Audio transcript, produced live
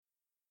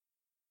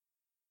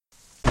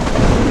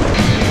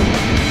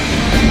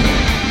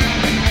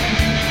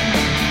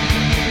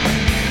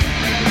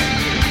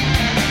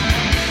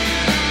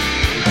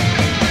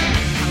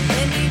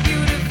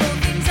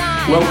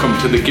Welcome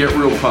to the Get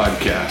Real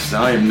Podcast.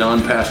 I am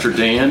non-pastor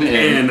Dan.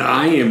 And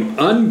I am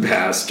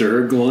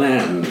unpastor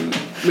Glenn.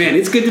 Man,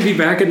 it's good to be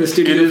back in the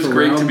studio. It is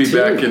great to be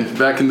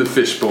back in the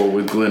fishbowl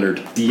with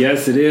Glennard.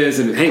 Yes, it is.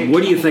 And hey,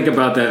 what do you think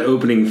about that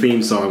opening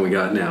theme song we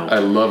got now? I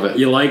love it.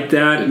 You like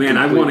that? Man,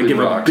 I want to give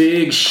a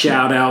big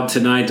shout out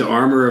tonight to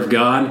Armor of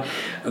God.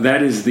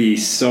 That is the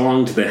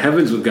song To the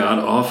Heavens with God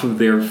off of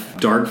their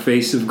Dark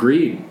Face of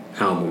Greed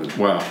album.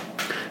 Wow.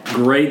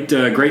 Great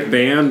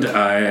band.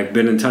 I've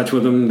been in touch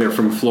with them. They're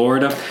from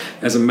Florida.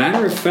 As a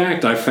matter of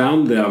fact, I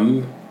found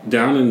them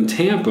down in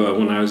Tampa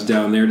when I was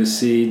down there to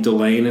see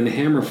Delane and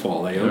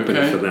Hammerfall. They opened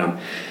it for them.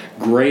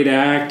 Great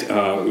act.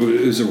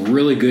 It was a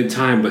really good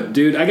time. But,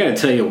 dude, I got to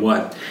tell you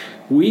what.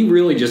 We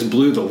really just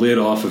blew the lid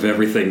off of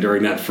everything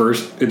during that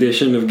first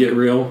edition of Get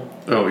Real.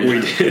 Oh, yeah. We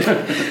did.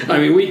 I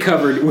mean, we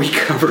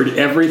covered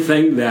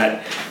everything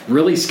that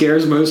really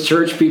scares most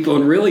church people,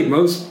 and really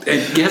most.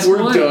 And guess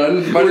We're what?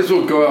 done. Might as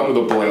well go out with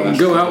a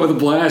blast. Go out with a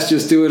blast.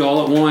 Just do it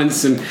all at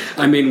once. And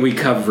I mean, we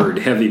covered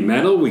heavy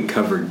metal. We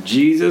covered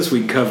Jesus.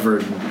 We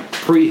covered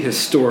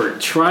prehistoric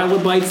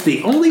trilobites.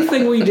 The only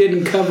thing we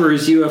didn't cover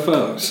is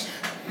UFOs.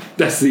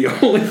 That's the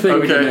only thing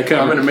we didn't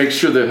cover. I'm going to make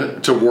sure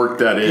to work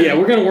that in. Yeah,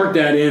 we're going to work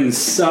that in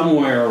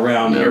somewhere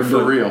around there.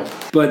 For real.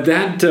 But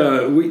that,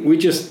 we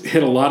just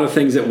hit a lot of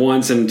things at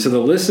once, and to the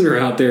listener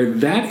out there,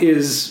 that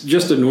is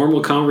just a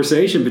normal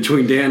conversation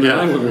between Dan and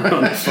I when we're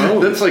on the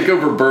phone. That's like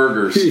over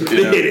burgers.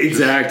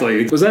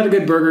 Exactly. Was that a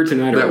good burger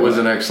tonight? That was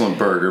an excellent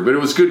burger, but it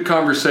was good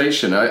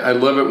conversation. I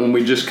love it when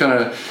we just kind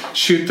of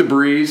shoot the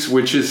breeze,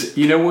 which is,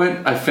 you know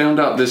what? I found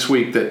out this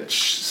week that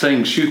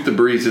saying shoot the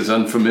breeze is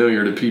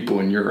unfamiliar to people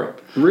in Europe.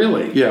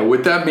 Really? Yeah,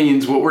 what that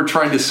means, what we're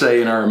trying to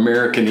say in our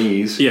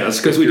Americanese. Yes,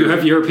 because we do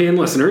have European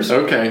listeners.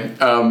 Okay.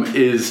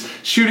 Is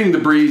shooting the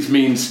breeze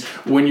means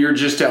when you're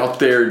just out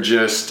there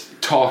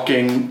just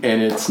talking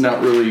and it's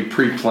not really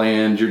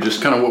pre-planned. You're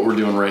just kind of what we're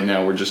doing right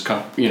now. We're just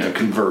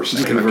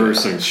conversing.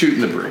 Conversing. Okay.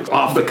 Shooting the breeze.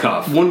 Off the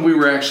cuff. When we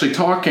were actually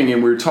talking,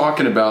 and we were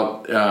talking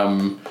about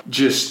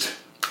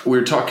we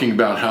were talking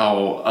about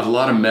how a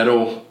lot of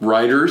metal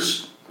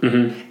writers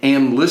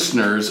and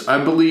listeners,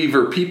 I believe,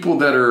 are people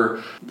that are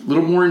a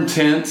little more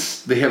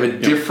intense. They have a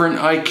different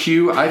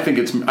IQ. I think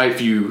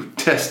if you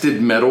tested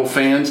metal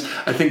fans,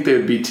 I think they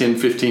would be 10,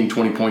 15,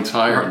 20 points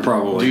higher.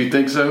 Probably. Do you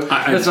think so?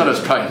 That's not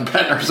us patting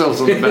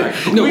ourselves on the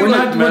back. No, we're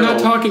not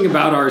talking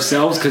about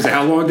ourselves, because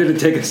how long did it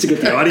take us to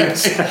get the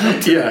audience?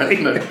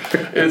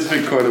 It's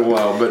been quite a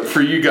while. But for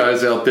you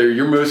guys out there,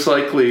 you're most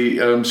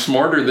likely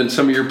smarter than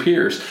some of your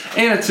peers.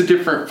 And it's a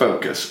different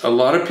focus. A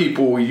lot of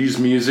people will use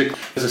music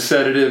as a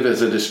sedative,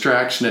 as a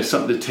distraction, as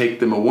something to take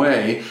them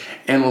away.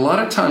 And a lot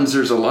of times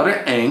there's a lot of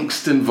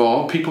angst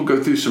involved. People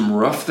go through some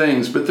rough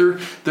things, but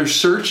they're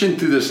searching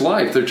through this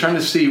life. They're trying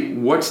to see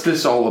what's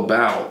this all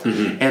about.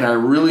 And I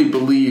really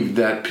believe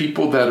that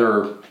people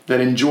that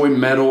enjoy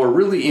metal or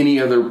really any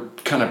other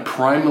kind of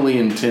primally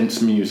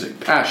intense music,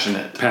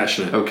 passionate.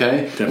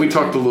 Okay? Definitely. We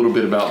talked a little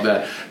bit about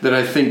that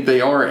I think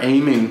they are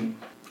aiming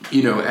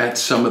at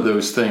some of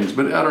those things.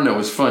 But I don't know, it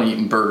was fun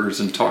eating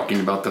burgers and talking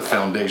about the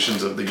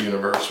foundations of the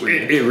universe.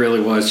 It really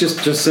was.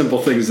 Just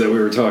simple things that we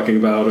were talking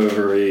about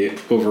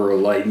over a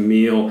light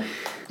meal.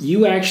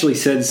 You actually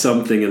said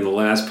something in the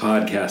last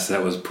podcast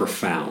that was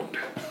profound.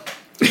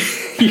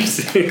 You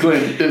said,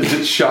 Glenn, does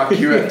it shock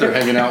you after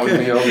hanging out with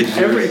me all these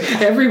years?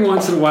 Every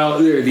once in a while,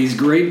 there are these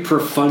great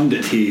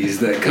profundities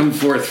that come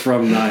forth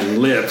from thy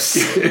lips.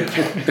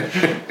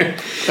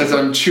 As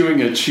I'm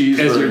chewing a cheeseburger.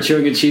 As you're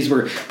chewing a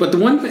cheeseburger.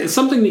 But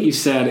something that you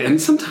said,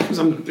 and sometimes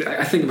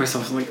I think to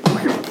myself, like,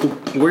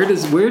 where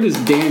does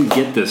Dan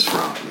get this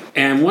from?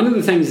 And one of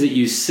the things that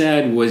you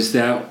said was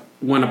that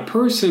when a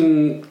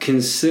person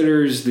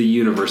considers the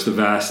universe, the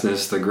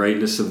vastness, the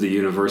greatness of the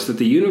universe, that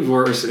the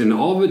universe in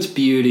all of its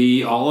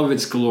beauty, all of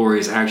its glory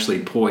is actually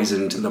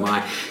poison to the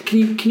mind. Can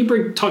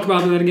you talk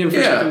about that again for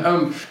a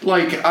second?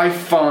 Like I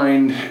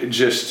find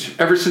just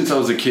ever since I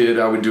was a kid,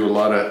 I would do a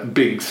lot of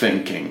big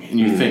thinking. And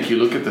you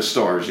look at the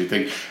stars, you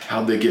think,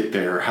 how'd they get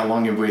there? How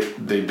long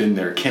have they been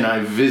there? Can I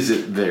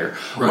visit there?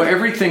 Right. Well,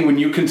 everything, when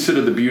you consider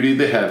the beauty of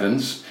the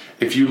heavens,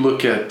 if you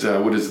look at,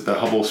 the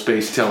Hubble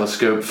Space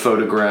Telescope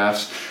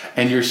photographs,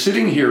 and you're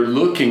sitting here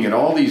looking at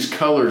all these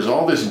colors,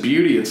 all this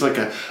beauty, it's like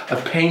a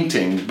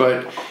painting,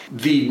 but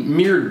the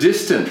mere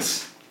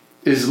distance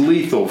is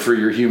lethal for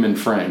your human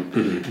frame.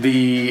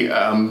 The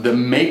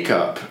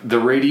makeup, the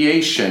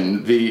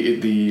radiation,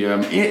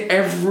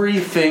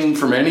 everything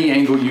from any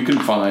angle you can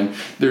find,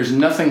 there's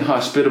nothing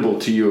hospitable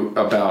to you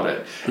about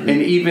it.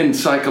 And even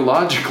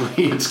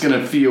psychologically, it's going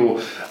to feel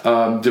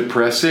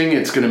depressing.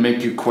 It's going to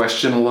make you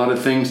question a lot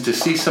of things. To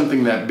see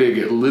something that big,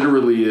 it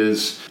literally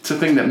is. It's a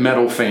thing that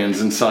metal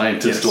fans and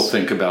scientists will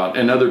think about,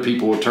 and other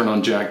people will turn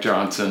on Jack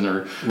Johnson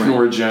or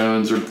Norah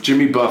Jones or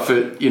Jimmy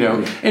Buffett,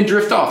 and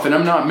drift off. And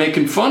I'm not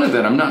making fun of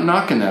that. I'm not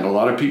knocking that. A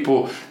lot of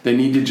people, they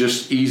need to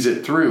just ease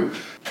it through.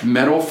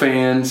 Metal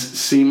fans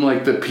seem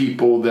like the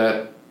people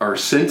that are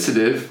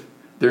sensitive.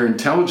 They're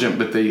intelligent,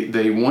 but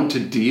they want to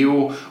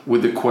deal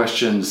with the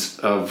questions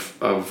of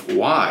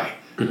why.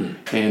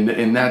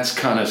 And that's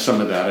kind of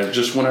some of that.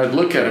 When I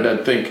look at it,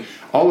 I'd think,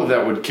 all of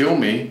that would kill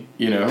me,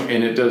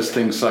 and it does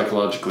things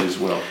psychologically as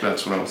well.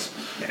 That's what I was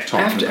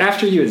talking about.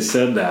 After you had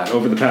said that,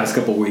 over the past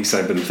couple of weeks,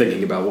 I've been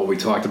thinking about what we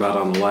talked about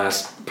on the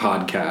last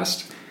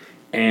podcast,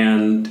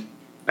 and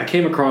I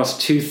came across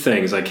two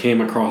things. I came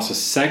across a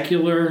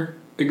secular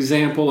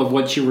example of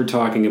what you were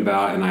talking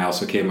about, and I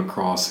also came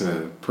across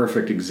a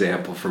perfect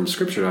example from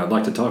Scripture. I'd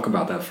like to talk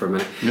about that for a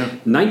minute. Yeah.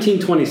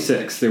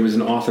 1926, there was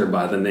an author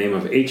by the name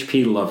of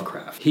H.P.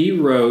 Lovecraft. He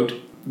wrote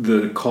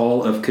The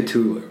Call of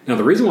Cthulhu. Now,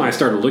 the reason why I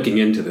started looking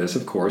into this,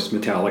 of course,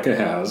 Metallica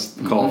has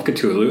The Call of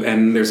Cthulhu,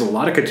 and there's a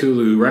lot of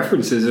Cthulhu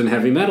references in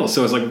heavy metal.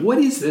 So I was like, what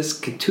is this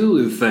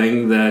Cthulhu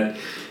thing that...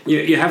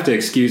 You have to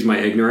excuse my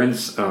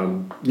ignorance,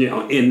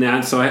 in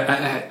that. So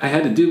I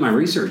had to do my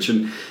research.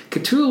 And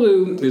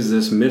Cthulhu is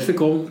this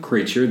mythical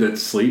creature that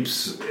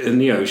sleeps in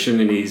the ocean,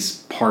 and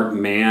he's part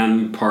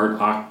man, part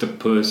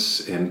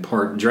octopus, and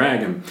part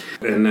dragon.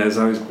 And as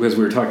we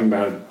were talking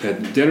about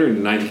at dinner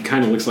tonight, he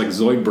kind of looks like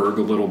Zoidberg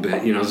a little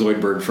bit.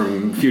 Zoidberg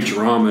from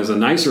Futurama is a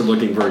nicer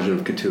looking version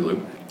of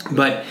Cthulhu.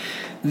 But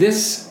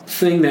this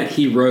thing that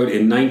he wrote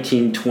in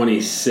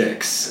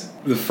 1926...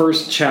 the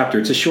first chapter,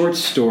 it's a short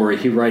story.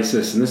 He writes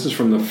this, and this is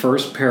from the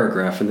first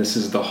paragraph, and this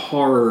is The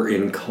Horror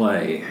in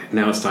Clay.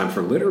 Now it's time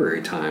for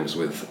Literary Times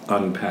with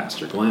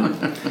Unpastor Glenn.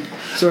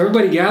 So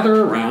everybody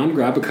gather around,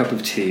 grab a cup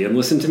of tea, and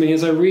listen to me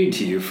as I read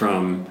to you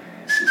from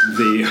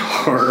The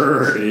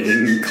Horror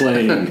in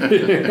Clay.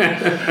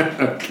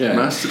 Okay.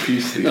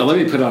 Masterpiece. Now let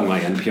me put on my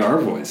NPR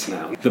voice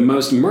now. The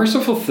most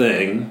merciful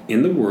thing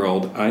in the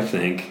world, I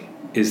think,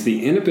 is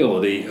the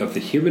inability of the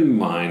human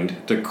mind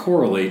to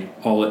correlate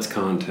all its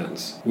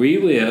contents. We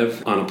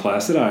live on a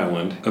placid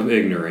island of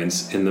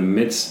ignorance in the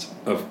midst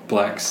of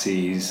black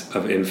seas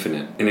of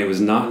infinite, and it was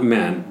not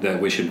meant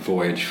that we should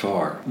voyage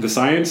far. The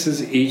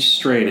sciences, each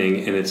straining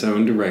in its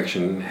own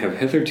direction, have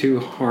hitherto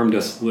harmed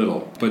us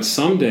little, but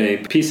someday,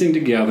 piecing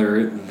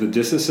together the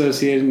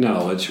disassociated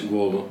knowledge,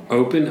 will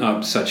open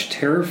up such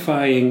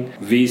terrifying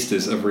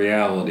vistas of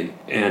reality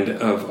and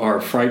of our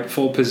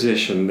frightful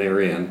position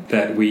therein,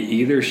 that we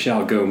either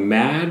shall go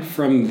mad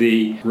from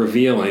the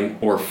revealing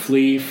or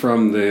flee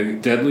from the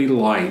deadly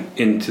light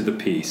into the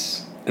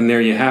peace. And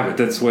there you have it.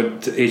 That's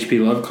what H.P.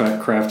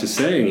 Lovecraft is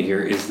saying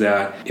here, is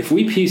that if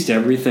we pieced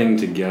everything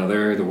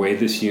together, the way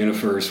this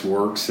universe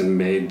works, and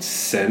made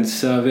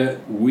sense of it,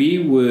 we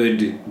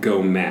would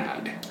go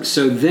mad.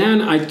 So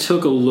then I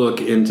took a look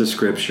into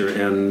Scripture,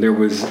 and there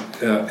was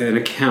an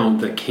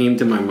account that came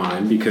to my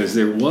mind, because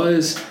there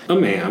was a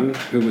man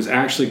who was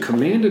actually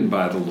commanded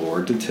by the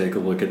Lord to take a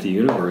look at the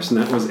universe,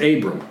 and that was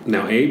Abram.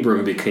 Now,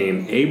 Abram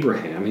became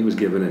Abraham. He was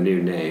given a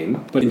new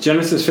name. But in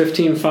Genesis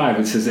 15:5,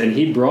 it says, "And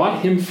he brought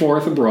him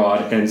forth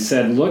abroad, and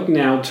said, Look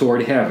now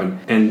toward heaven,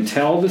 and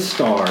tell the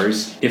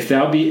stars, if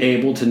thou be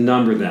able to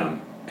number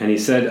them. And he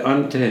said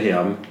unto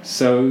him,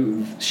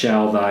 So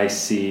shall thy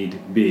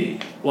seed be."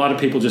 A lot of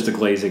people just are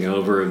glazing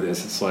over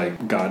this. It's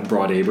like God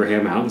brought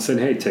Abraham out and said,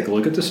 hey, take a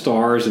look at the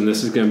stars, and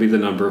this is going to be the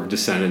number of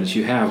descendants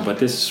you have. But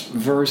this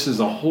verse is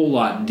a whole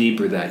lot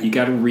deeper that you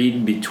got to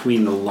read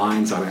between the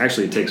lines on it.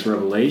 Actually, it takes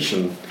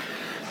revelation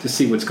to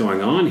see what's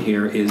going on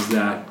here, is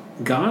that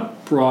God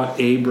brought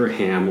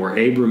Abraham, or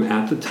Abram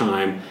at the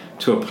time,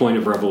 to a point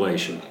of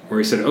revelation where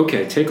he said,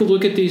 okay, take a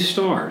look at these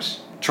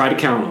stars. Try to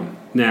count them.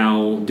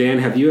 Now, Dan,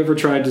 have you ever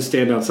tried to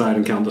stand outside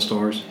and count the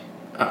stars?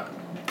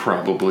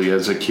 Probably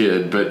as a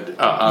kid, but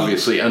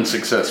obviously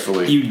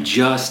unsuccessfully. You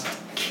just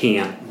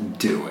can't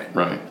do it.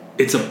 Right.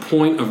 It's a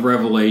point of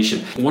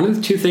revelation. One of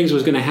the two things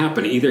was going to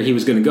happen. Either he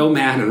was going to go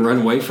mad and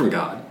run away from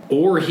God,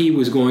 or he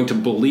was going to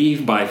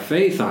believe by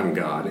faith on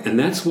God. And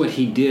that's what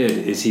he did,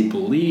 is he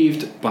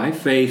believed by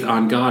faith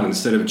on God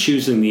instead of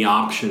choosing the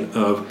option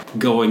of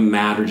going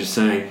mad or just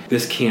saying,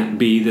 this can't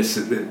be,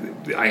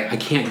 I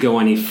can't go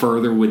any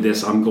further with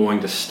this, I'm going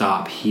to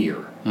stop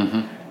here.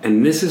 Mm-hmm.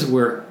 And this is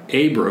where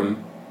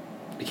Abram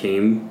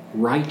became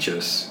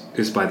righteous,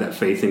 is by that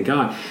faith in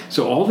God.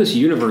 So all this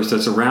universe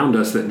that's around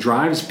us that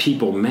drives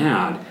people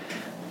mad,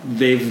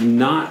 they've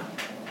not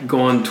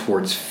gone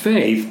towards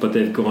faith, but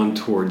they've gone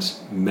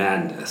towards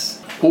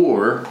madness.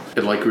 Or,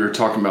 like we were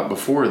talking about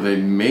before, they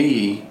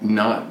may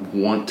not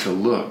want to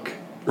look.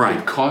 Right.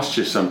 It costs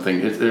you something.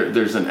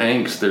 There's an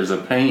angst, there's a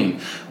pain,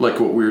 like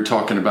what we were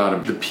talking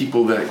about. The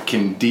people that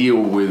can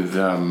deal with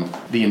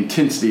the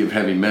intensity of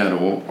heavy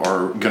metal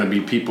are going to be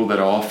people that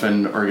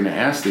often are going to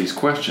ask these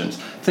questions.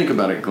 Think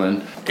about it,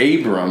 Glenn.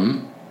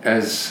 Abram,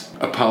 as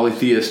a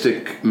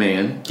polytheistic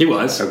man. He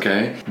was.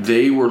 Okay.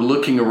 They were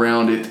looking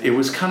around. It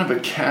was kind of a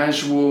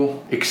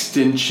casual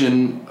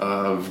extension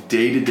of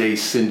day-to-day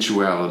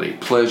sensuality,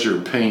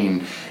 pleasure,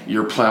 pain.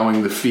 You're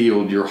plowing the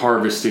field, you're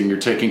harvesting, you're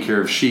taking care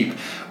of sheep,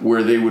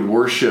 where they would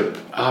worship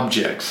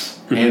objects,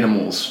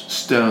 animals,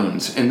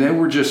 stones. And they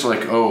were just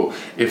like, oh,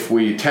 if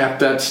we tap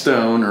that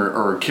stone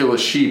or kill a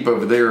sheep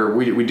over there,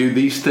 we do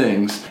these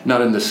things,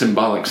 not in the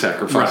symbolic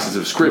sacrifices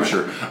of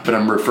Scripture, but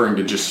I'm referring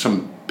to just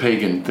some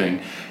pagan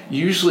thing.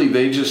 Usually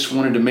they just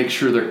wanted to make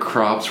sure their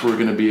crops were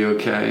going to be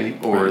okay,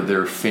 or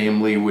their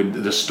family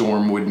the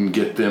storm wouldn't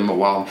get them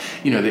while,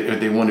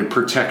 they wanted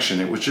protection.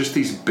 It was just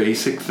these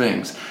basic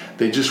things.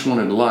 They just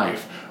wanted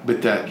life.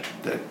 But that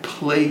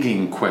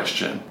plaguing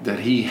question that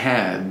he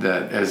had,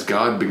 that as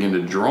God began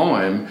to draw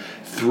him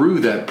through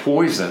that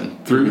poison,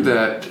 through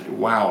that,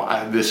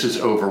 wow, this is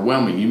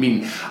overwhelming. You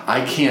mean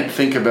I can't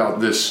think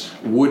about this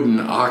wooden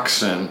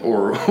oxen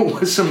or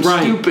some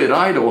stupid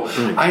idol.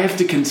 I have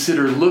to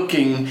consider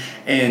looking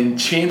and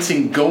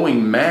chancing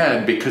going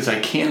mad because I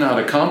cannot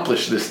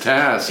accomplish this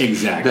task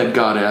that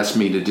God asked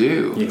me to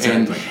do.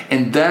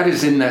 And that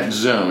is in that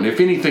zone. If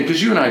anything,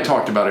 because you and I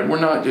talked about it,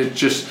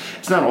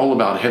 it's not all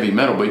about heavy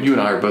metal, but you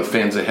and I are both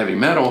fans of heavy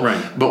metal.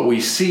 But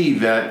we see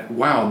that,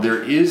 wow,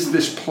 there is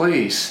this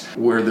place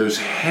where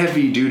those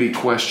heavy duty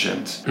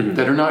questions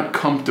that are not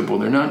comfortable,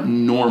 they're not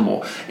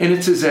normal, and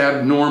it's as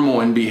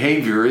abnormal in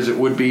behavior as it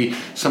would be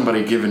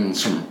somebody giving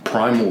some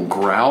primal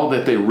growl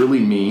that they really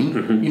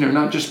mean,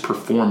 not just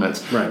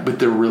performance, but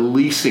they're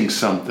releasing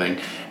something.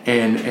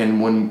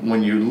 And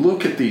when you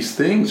look at these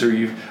things,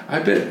 I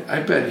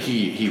bet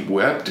he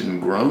wept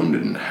and groaned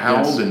and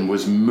howled and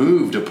was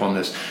moved upon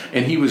this,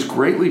 and he was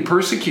greatly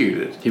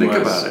persecuted. Think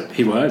about it.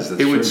 He was.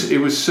 It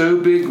was so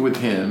big with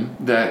him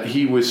that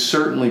he was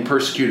certainly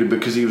persecuted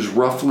because he was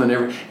ruffling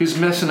he was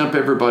messing up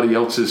everybody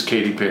else's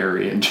Katy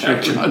Perry and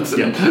Jack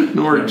Johnson,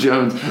 Nora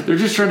Jones. They're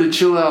just trying to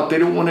chill out. They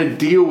don't want to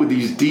deal with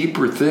these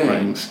deeper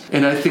things,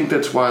 and I think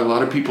that's why a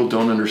lot of people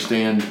don't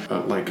understand.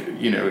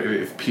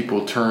 If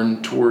people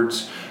turn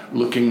towards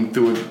looking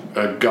through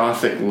a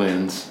Gothic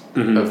lens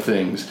of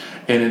things,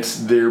 and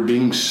they're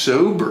being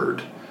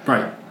sobered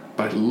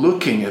by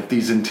looking at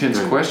these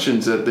intense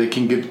questions, that they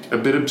can get a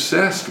bit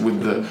obsessed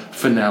with the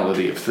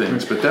finality of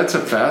things. But that's a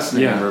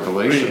fascinating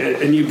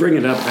revelation. And you bring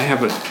it up. I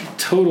have a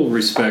total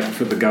respect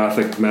for the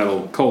Gothic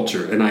metal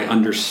culture, and I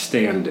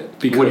understand it.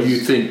 Because what do you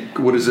think?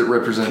 What does it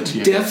represent to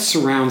you? Death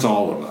surrounds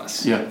all of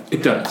us. Yeah,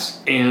 it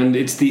does, and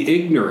it's the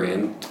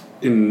ignorant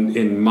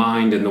in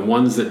mind, and the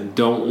ones that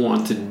don't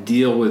want to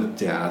deal with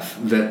death,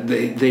 that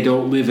they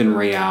don't live in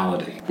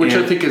reality, which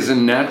I think is a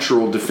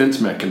natural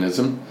defense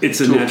mechanism. It's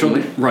a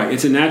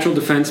natural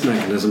defense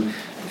mechanism,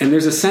 and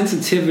there's a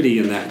sensitivity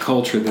in that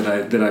culture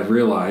that I've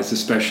realized,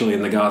 especially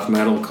in the goth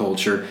metal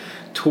culture,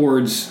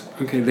 towards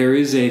there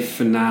is a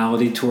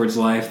finality towards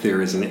life.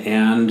 There is an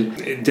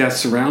end. Death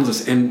surrounds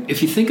us. And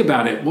if you think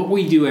about it, what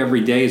we do every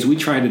day is we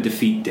try to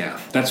defeat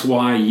death. That's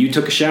why you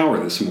took a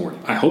shower this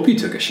morning. I hope you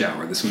took a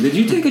shower this morning. Did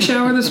you take a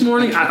shower this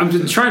morning? I'm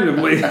just trying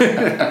to wait.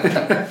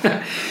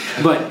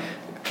 But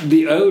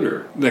the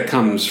odor that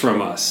comes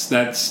from us,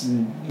 that's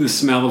the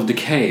smell of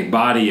decay,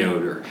 body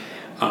odor.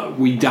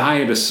 We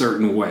diet a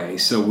certain way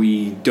so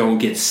we don't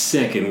get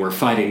sick, and we're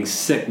fighting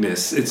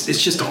sickness.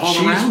 It's just all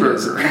around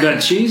us. That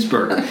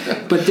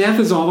cheeseburger. But death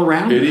is all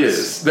around us. It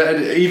is.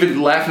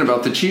 Even laughing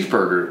about the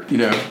cheeseburger,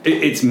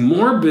 It's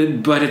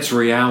morbid, but it's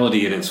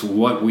reality, and it's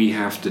what we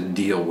have to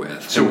deal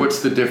with. So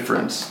what's the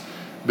difference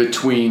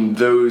between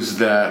those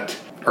that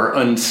are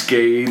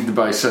unscathed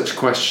by such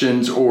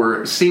questions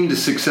or seem to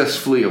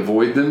successfully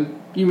avoid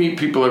them? You meet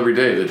people every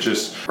day that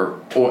just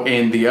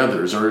and the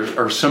others.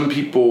 Are some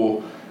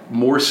people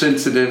more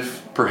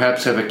sensitive,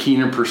 perhaps have a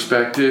keener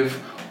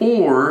perspective,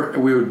 or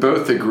we would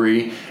both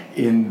agree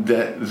in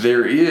that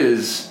there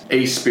is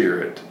a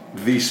spirit,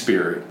 the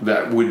spirit,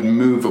 that would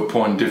move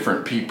upon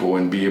different people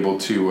and be able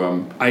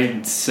to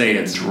I'd say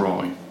it's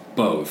drawing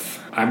both.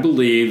 I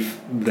believe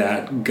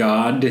that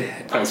God,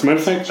 as a matter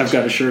of fact, I've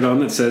got a shirt on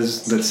that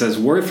says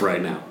worth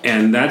right now.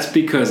 And that's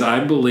because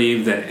I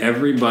believe that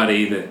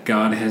everybody that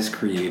God has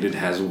created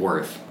has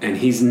worth. And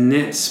He's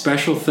knit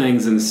special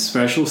things and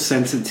special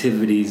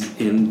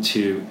sensitivities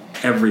into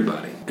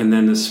everybody. And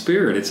then the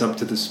Spirit, it's up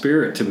to the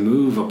Spirit to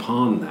move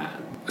upon that.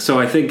 So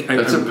I think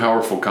that's a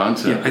powerful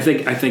concept. Yeah, I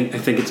think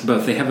it's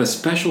both. They have a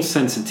special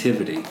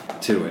sensitivity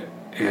to it.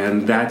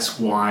 And that's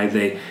why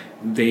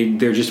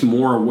they're just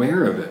more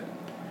aware of it.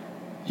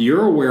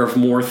 You're aware of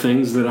more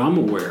things that I'm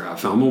aware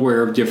of. I'm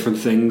aware of different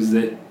things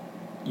that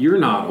you're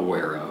not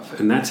aware of.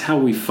 And that's how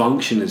we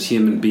function as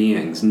human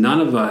beings.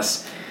 None of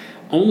us,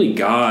 only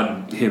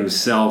God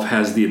Himself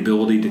has the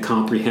ability to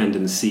comprehend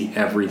and see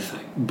everything.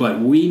 But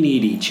we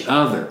need each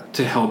other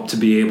to help to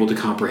be able to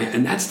comprehend.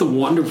 And that's the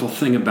wonderful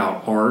thing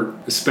about art,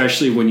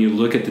 especially when you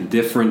look at the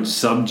different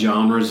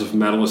subgenres of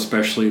metal,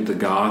 especially the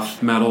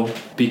goth metal,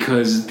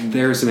 because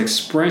there's an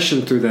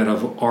expression through that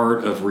of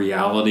art, of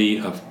reality,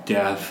 of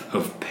death,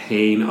 of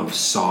pain, of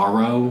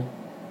sorrow.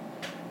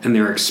 And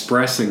they're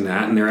expressing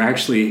that, and they're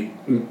actually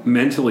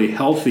mentally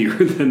healthier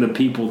than the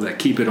people that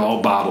keep it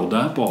all bottled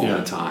up all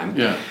the time.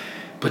 Yeah.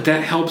 But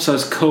that helps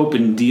us cope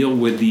and deal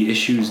with the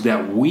issues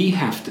that we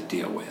have to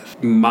deal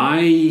with. My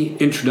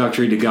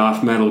introductory to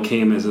goth metal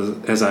came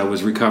as I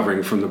was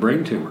recovering from the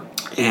brain tumor.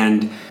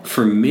 And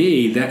for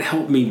me, that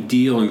helped me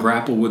deal and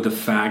grapple with the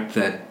fact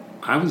that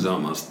I was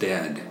almost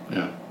dead.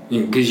 Yeah.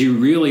 Because you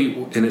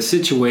really, in a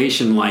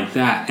situation like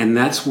that, and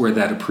that's where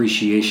that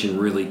appreciation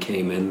really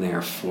came in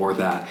there for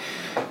that.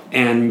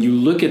 And you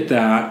look at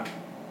that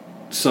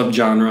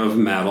subgenre of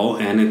metal,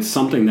 and it's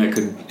something that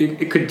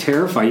could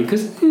terrify you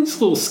because it's a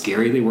little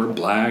scary. They wear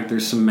black,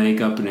 there's some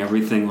makeup and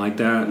everything like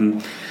that,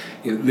 and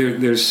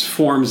there's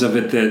forms of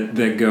it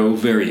that go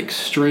very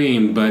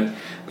extreme, but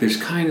there's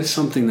kind of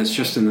something that's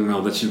just in the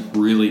middle that's just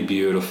really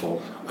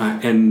beautiful.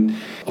 And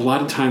a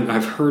lot of times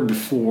I've heard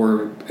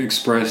before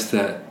expressed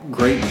that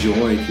great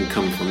joy can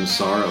come from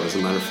sorrow. As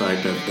a matter of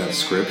fact, that's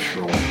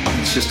scriptural.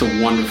 It's just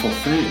a wonderful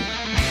thing.